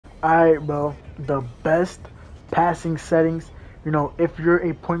Alright, bro. The best passing settings. If you're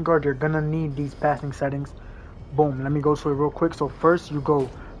a point guard, you're gonna need these passing settings. Boom. Let me go through it real quick. So first, you go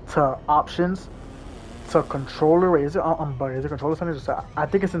to options, to controller. Wait, is it? I'm bugging. Is it controller settings? I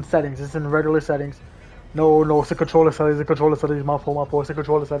think it's in settings. It's in regular settings. No, no, it's in controller settings. It's in controller settings. My fault, my fault. It's in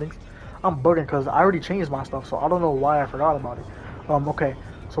controller settings. I'm bugging because I already changed my stuff, so I don't know why I forgot about it. Okay.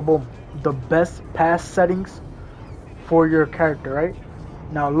 So boom, the best pass settings for your character, right?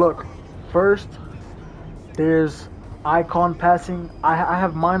 Now look, first there's icon passing. I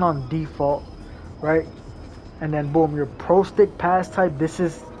have mine on default, right? And then boom, your pro stick pass type. This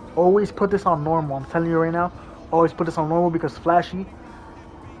is always put this on normal. I'm telling you right now, always put this on normal because flashy.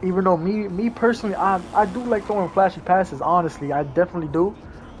 Even though me personally, I do like throwing flashy passes. Honestly, I definitely do,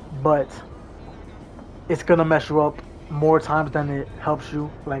 but it's gonna mess you up more times than it helps you.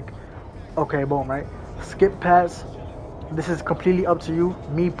 Like, okay, boom, right? Skip pass. This is completely up to you.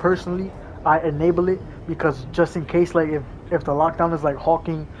 Me personally, I enable it because just in case, like if the lockdown is like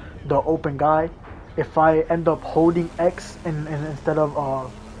hawking the open guy, if I end up holding X and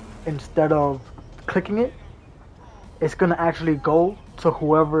instead of clicking it, it's gonna actually go to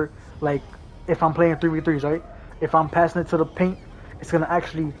whoever. Like if I'm playing 3v3s, right? If I'm passing it to the paint, it's gonna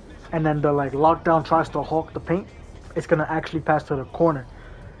actually, and then the like lockdown tries to hawk the paint, it's gonna actually pass to the corner.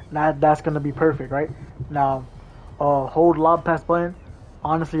 That's gonna be perfect, right? Now, hold lob pass button.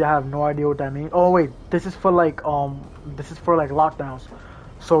 Honestly, I have no idea what that means. Oh wait, this is for like lockdowns.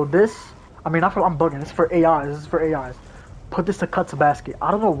 So this, I mean, I'm bugging. This is for AI. This is for AIs. Put this to cut to basket.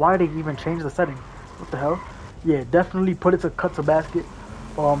 I don't know why they even changed the setting. What the hell? Yeah, definitely put it to cut to basket.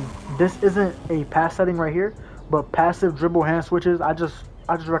 This isn't a pass setting right here, but passive dribble hand switches. I just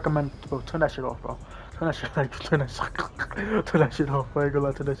recommend, bro, turn that shit off, bro. Turn that shit like turn that shit, turn that shit off. I ain't gonna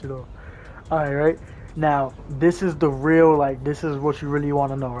lie, turn that shit off. Alright, right? Now, this is the real, like, this is what you really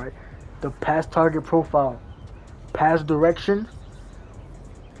want to know, right? The pass target profile. Pass direction.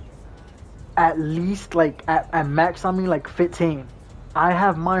 At least, like, at max, I mean, like, 15. I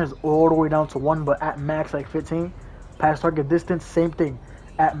have mine all the way down to 1, but at max, like, 15. Pass target distance, same thing.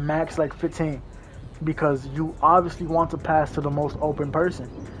 At max, like, 15. Because you obviously want to pass to the most open person.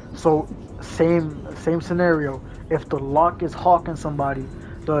 So, same scenario. If the lock is hawking somebody,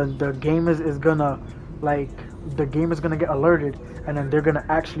 the game is gonna, like, the game is gonna get alerted, and then they're gonna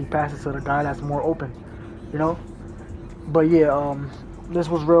actually pass it to the guy that's more open, you know. But yeah, this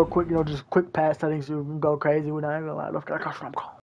was real quick, just quick pass settings. You can go crazy with that. I ain't gonna lie. Look, I got what I'm calling.